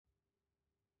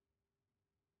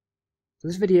So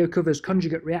this video covers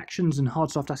conjugate reactions and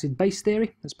hard-soft acid base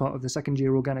theory as part of the second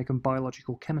year organic and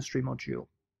biological chemistry module.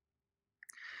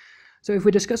 So if we're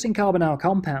discussing carbonyl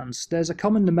compounds, there's a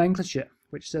common nomenclature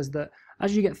which says that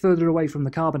as you get further away from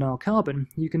the carbonyl carbon,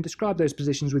 you can describe those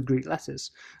positions with Greek letters.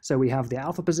 So we have the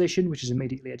alpha position, which is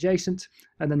immediately adjacent,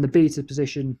 and then the beta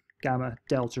position, gamma,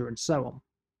 delta, and so on.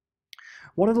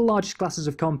 One of the largest classes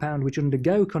of compound which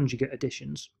undergo conjugate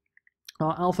additions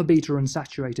are alpha-beta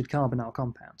unsaturated carbonyl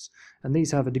compounds, and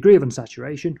these have a degree of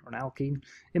unsaturation, or an alkene,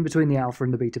 in between the alpha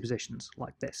and the beta positions,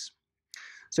 like this.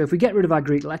 So if we get rid of our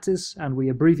Greek letters and we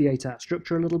abbreviate our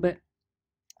structure a little bit,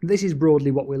 this is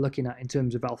broadly what we're looking at in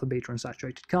terms of alpha-beta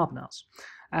unsaturated carbonyls.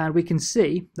 And we can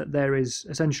see that there is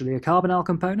essentially a carbonyl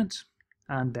component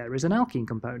and there is an alkene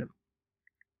component.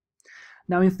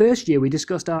 Now in first year we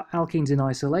discussed our alkenes in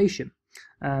isolation,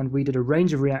 and we did a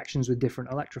range of reactions with different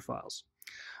electrophiles.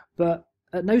 But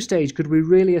at no stage could we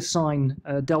really assign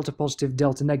delta positive,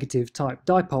 delta negative type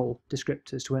dipole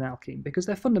descriptors to an alkene because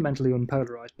they're fundamentally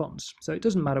unpolarized bonds. So it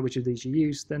doesn't matter which of these you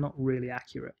use, they're not really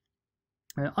accurate.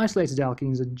 Isolated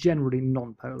alkenes are generally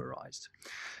non-polarized.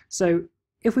 So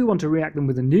if we want to react them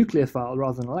with a nucleophile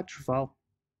rather than an electrophile,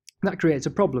 that creates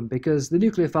a problem because the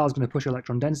nucleophile is going to push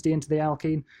electron density into the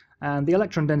alkene, and the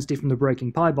electron density from the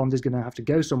breaking pi bond is going to have to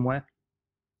go somewhere,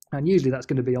 and usually that's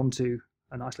going to be onto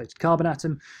an isolated carbon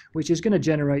atom, which is going to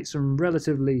generate some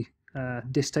relatively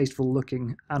distasteful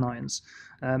looking anions.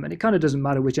 And it kind of doesn't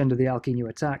matter which end of the alkene you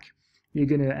attack, you're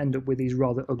going to end up with these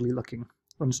rather ugly looking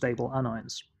unstable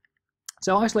anions.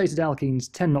 So isolated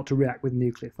alkenes tend not to react with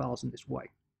nucleophiles in this way.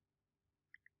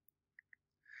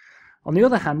 On the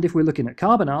other hand, if we're looking at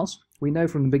carbonyls, we know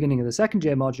from the beginning of the second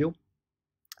year module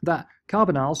that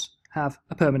carbonyls have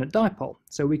a permanent dipole,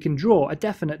 so we can draw a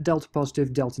definite delta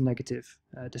positive, delta negative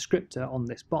descriptor on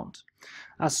this bond.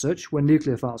 As such, when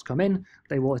nucleophiles come in,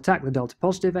 they will attack the delta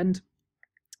positive end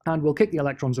and will kick the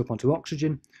electrons up onto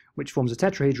oxygen, which forms a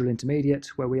tetrahedral intermediate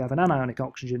where we have an anionic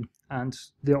oxygen, and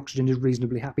the oxygen is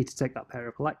reasonably happy to take that pair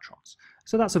of electrons.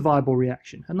 So that's a viable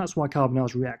reaction, and that's why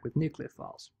carbonyls react with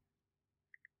nucleophiles.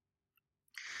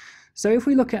 So if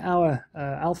we look at our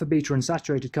alpha-beta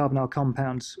unsaturated carbonyl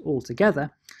compounds all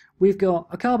together, we've got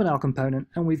a carbonyl component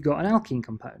and we've got an alkene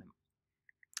component.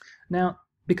 Now,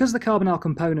 because the carbonyl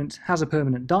component has a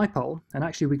permanent dipole, and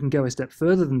actually we can go a step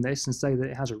further than this and say that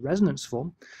it has a resonance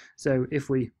form, so if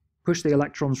we push the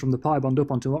electrons from the pi bond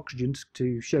up onto oxygen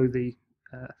to show the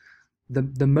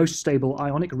most stable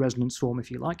ionic resonance form, if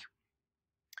you like,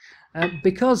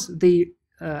 because the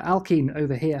alkene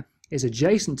over here is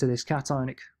adjacent to this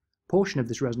cationic portion of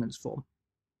this resonance form,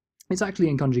 it's actually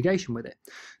in conjugation with it.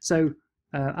 So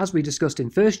as we discussed in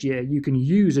first year, you can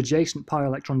use adjacent pi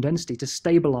electron density to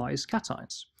stabilize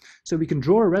cations. So we can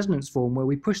draw a resonance form where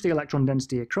we push the electron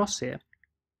density across here,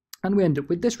 and we end up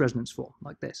with this resonance form,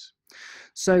 like this.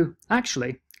 So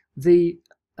actually, the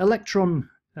electron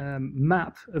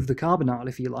map of the carbonyl,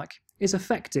 if you like, is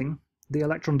affecting the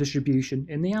electron distribution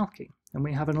in the alkene, and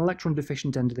we have an electron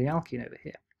deficient end of the alkene over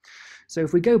here. So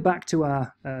if we go back to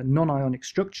our non-ionic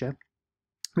structure,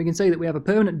 we can say that we have a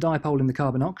permanent dipole in the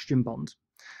carbon-oxygen bond,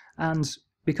 and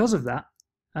because of that,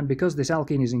 and because this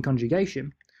alkene is in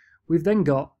conjugation, we've then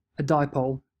got a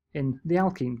dipole in the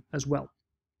alkene as well.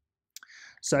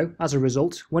 So, as a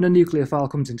result, when a nucleophile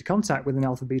comes into contact with an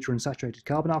alpha-beta unsaturated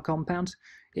carbonyl compound,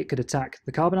 it could attack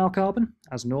the carbonyl carbon,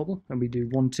 as normal, and we do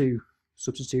 1,2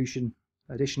 substitution,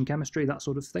 addition chemistry, that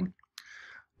sort of thing,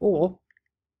 or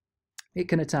it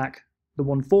can attack the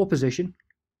 1,4 position,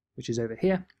 which is over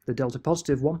here, the delta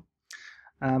positive one.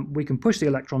 We can push the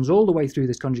electrons all the way through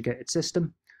this conjugated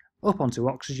system, up onto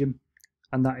oxygen,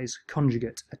 and that is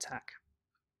conjugate attack.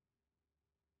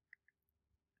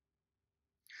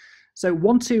 So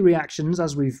 1,2 reactions,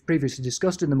 as we've previously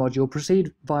discussed in the module,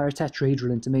 proceed via a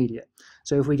tetrahedral intermediate.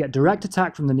 So if we get direct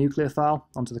attack from the nucleophile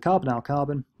onto the carbonyl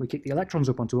carbon, we kick the electrons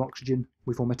up onto oxygen,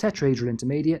 we form a tetrahedral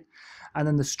intermediate, and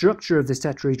then the structure of this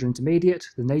tetrahedral intermediate,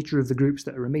 the nature of the groups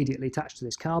that are immediately attached to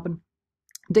this carbon,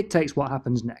 dictates what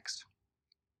happens next.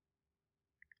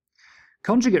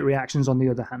 Conjugate reactions, on the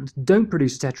other hand, don't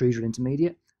produce a tetrahedral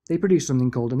intermediate, they produce something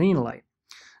called an enolate.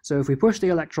 So if we push the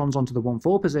electrons onto the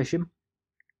 1,4 position,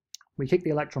 we kick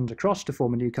the electrons across to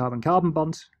form a new carbon-carbon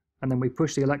bond, and then we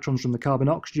push the electrons from the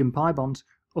carbon-oxygen pi bond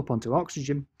up onto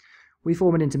oxygen, we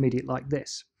form an intermediate like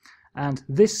this. And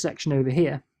this section over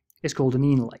here is called an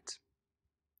enolate.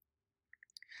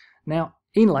 Now,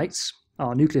 enolates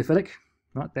are nucleophilic,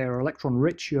 right? They are electron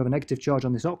rich, you have a negative charge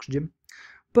on this oxygen,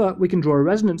 but we can draw a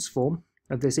resonance form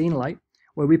of this enolate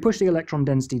where we push the electron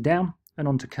density down and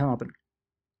onto carbon.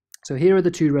 So here are the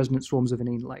two resonance forms of an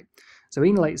enolate. So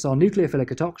enolates are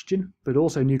nucleophilic at oxygen, but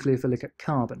also nucleophilic at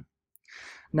carbon.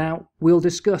 Now, we'll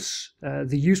discuss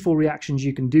the useful reactions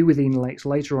you can do with enolates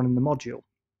later on in the module,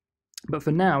 but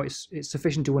for now it's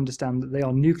sufficient to understand that they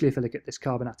are nucleophilic at this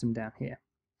carbon atom down here.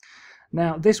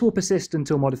 Now, this will persist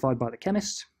until modified by the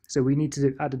chemist, so we need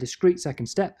to add a discrete second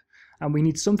step, and we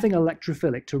need something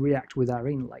electrophilic to react with our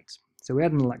enolate. So we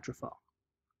add an electrophile.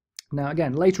 Now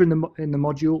again, later in the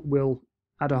module, we'll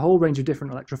add a whole range of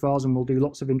different electrophiles and we'll do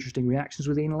lots of interesting reactions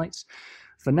with enolates.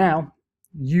 For now,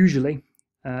 usually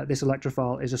this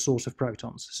electrophile is a source of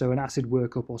protons, so an acid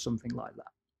workup or something like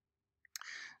that.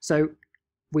 So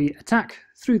we attack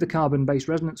through the carbon-based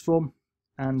resonance form,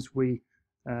 and we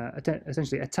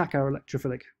essentially attack our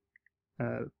electrophilic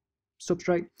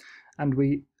substrate, and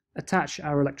we attach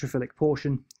our electrophilic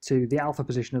portion to the alpha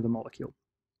position of the molecule.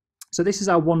 So this is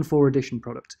our 1,4 addition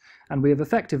product, and we have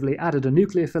effectively added a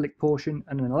nucleophilic portion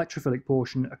and an electrophilic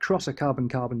portion across a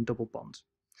carbon-carbon double bond,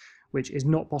 which is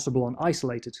not possible on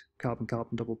isolated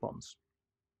carbon-carbon double bonds.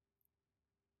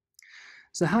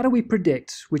 So how do we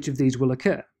predict which of these will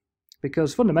occur?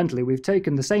 Because fundamentally we've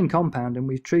taken the same compound and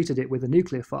we've treated it with a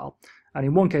nucleophile, and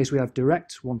in one case we have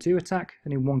direct 1,2 attack,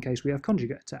 and in one case we have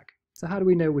conjugate attack. So how do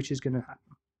we know which is going to happen?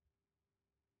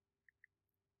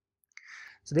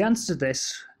 So the answer to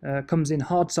this comes in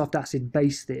hard-soft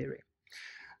acid-base theory.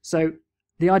 So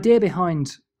the idea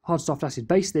behind hard-soft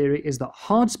acid-base theory is that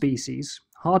hard species,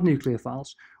 hard nucleophiles,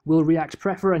 will react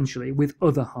preferentially with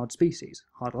other hard species,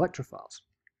 hard electrophiles.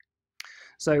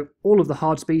 So all of the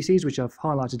hard species, which I've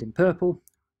highlighted in purple,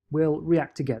 will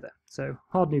react together. So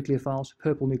hard nucleophiles,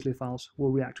 purple nucleophiles,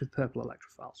 will react with purple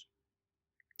electrophiles.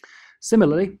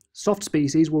 Similarly, soft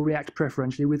species will react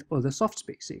preferentially with other soft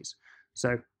species.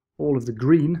 So all of the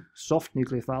green soft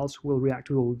nucleophiles will react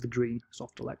with all of the green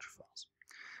soft electrophiles.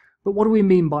 But what do we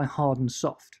mean by hard and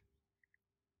soft?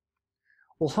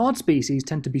 Well, hard species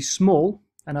tend to be small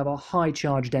and have a high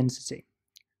charge density.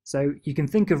 So you can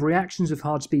think of reactions of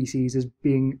hard species as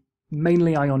being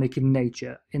mainly ionic in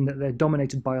nature, in that they're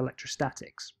dominated by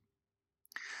electrostatics.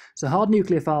 So hard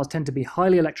nucleophiles tend to be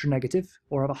highly electronegative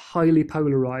or have a highly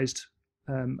polarized,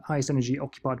 highest energy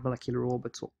occupied molecular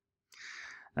orbital.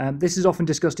 This is often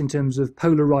discussed in terms of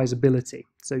polarizability,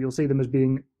 so you'll see them as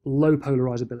being low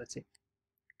polarizability.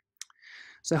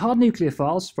 So hard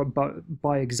nucleophiles,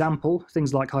 by example,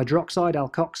 things like hydroxide,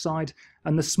 alkoxide,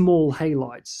 and the small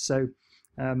halides. So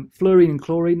fluorine and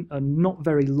chlorine are not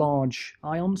very large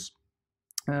ions,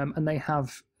 and they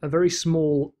have a very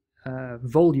small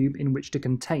volume in which to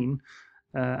contain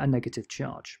a negative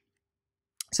charge.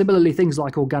 Similarly, things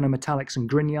like organometallics and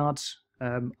grignards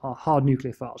are hard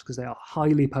nucleophiles because they are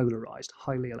highly polarized,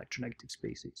 highly electronegative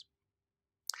species.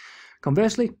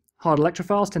 Conversely, hard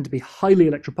electrophiles tend to be highly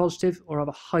electropositive or have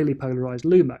a highly polarized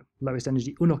LUMO, lowest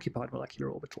energy unoccupied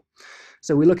molecular orbital.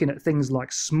 So we're looking at things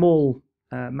like small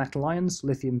metal ions,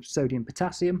 lithium, sodium,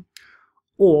 potassium,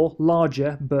 or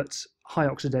larger but high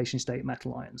oxidation state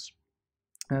metal ions.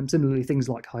 Similarly, things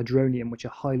like hydronium, which are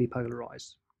highly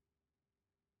polarized.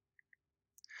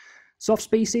 Soft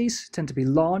species tend to be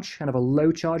large and have a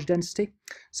low charge density,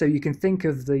 so you can think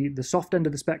of the soft end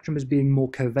of the spectrum as being more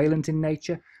covalent in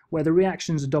nature, where the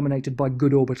reactions are dominated by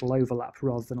good orbital overlap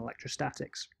rather than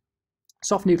electrostatics.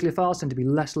 Soft nucleophiles tend to be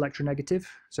less electronegative,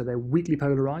 so they're weakly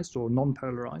polarized or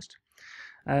non-polarized.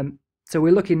 So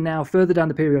we're looking now further down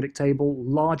the periodic table,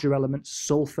 larger elements,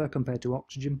 sulfur compared to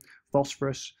oxygen,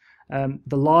 phosphorus,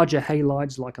 the larger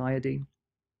halides like iodine.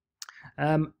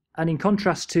 And in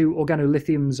contrast to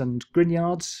organolithiums and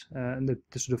grignards, and the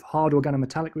sort of hard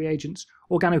organometallic reagents,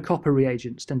 organocopper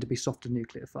reagents tend to be softer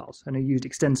nucleophiles and are used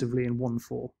extensively in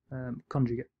 1,4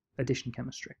 conjugate addition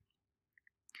chemistry.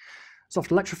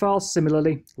 Soft electrophiles,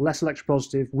 similarly, less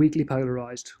electropositive, weakly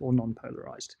polarized or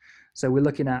non-polarized. So we're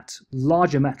looking at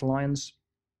larger metal ions,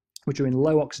 which are in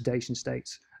low oxidation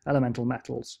states, elemental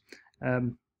metals,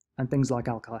 and things like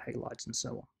alkyl halides and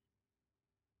so on.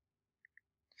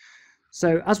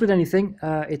 So as with anything,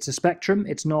 it's a spectrum.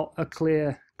 It's not a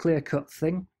clear-cut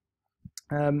thing.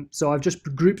 So I've just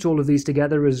grouped all of these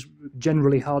together as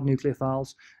generally hard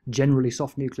nucleophiles, generally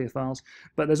soft nucleophiles,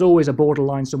 but there's always a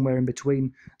borderline somewhere in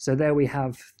between. So there we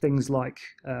have things like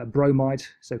bromide,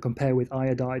 so compare with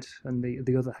iodide and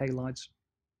the other halides.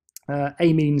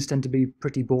 Amines tend to be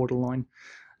pretty borderline,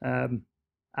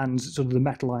 and sort of the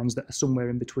metal ions that are somewhere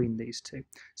in between these two.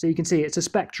 So you can see it's a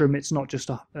spectrum. It's not just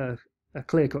a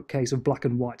clear-cut case of black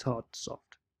and white, hard,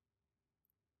 soft.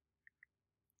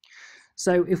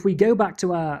 So if we go back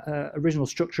to our original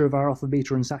structure of our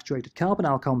alpha-beta unsaturated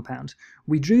carbonyl compound,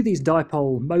 we drew these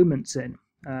dipole moments in,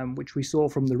 which we saw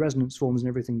from the resonance forms and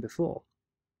everything before.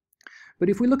 But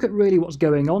if we look at really what's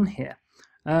going on here,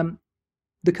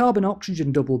 the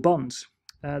carbon-oxygen double bond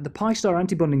the pi star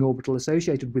antibonding orbital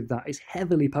associated with that is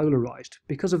heavily polarized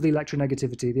because of the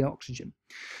electronegativity of the oxygen.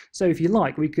 So if you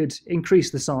like, we could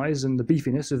increase the size and the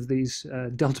beefiness of these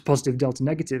delta positive, delta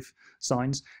negative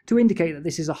signs to indicate that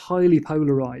this is a highly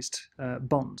polarized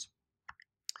bond.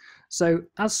 So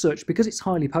as such, because it's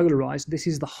highly polarized, this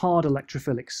is the hard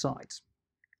electrophilic site.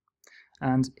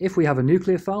 And if we have a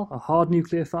nucleophile, a hard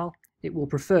nucleophile, it will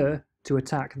prefer to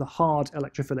attack the hard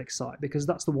electrophilic site because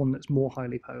that's the one that's more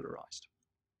highly polarized.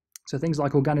 So things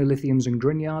like organolithiums and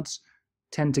Grignards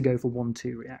tend to go for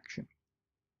 1,2 reaction.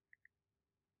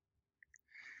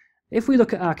 If we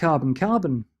look at our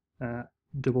carbon-carbon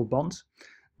double bond,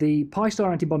 the pi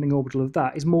star antibonding orbital of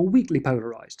that is more weakly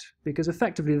polarized because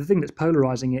effectively the thing that's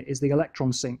polarizing it is the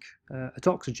electron sink at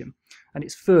oxygen, and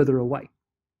it's further away.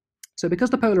 So because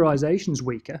the polarization is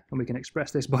weaker, and we can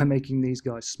express this by making these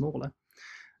guys smaller,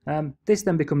 this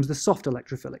then becomes the soft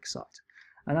electrophilic site.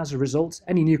 And as a result,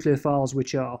 any nucleophiles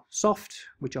which are soft,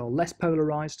 which are less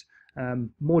polarized,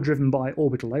 more driven by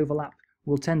orbital overlap,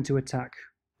 will tend to attack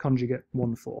conjugate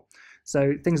 1,4.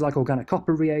 So things like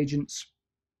organocopper reagents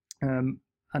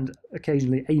and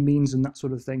occasionally amines and that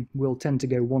sort of thing will tend to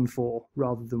go 1,4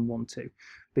 rather than 1,2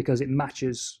 because it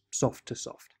matches soft to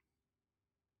soft.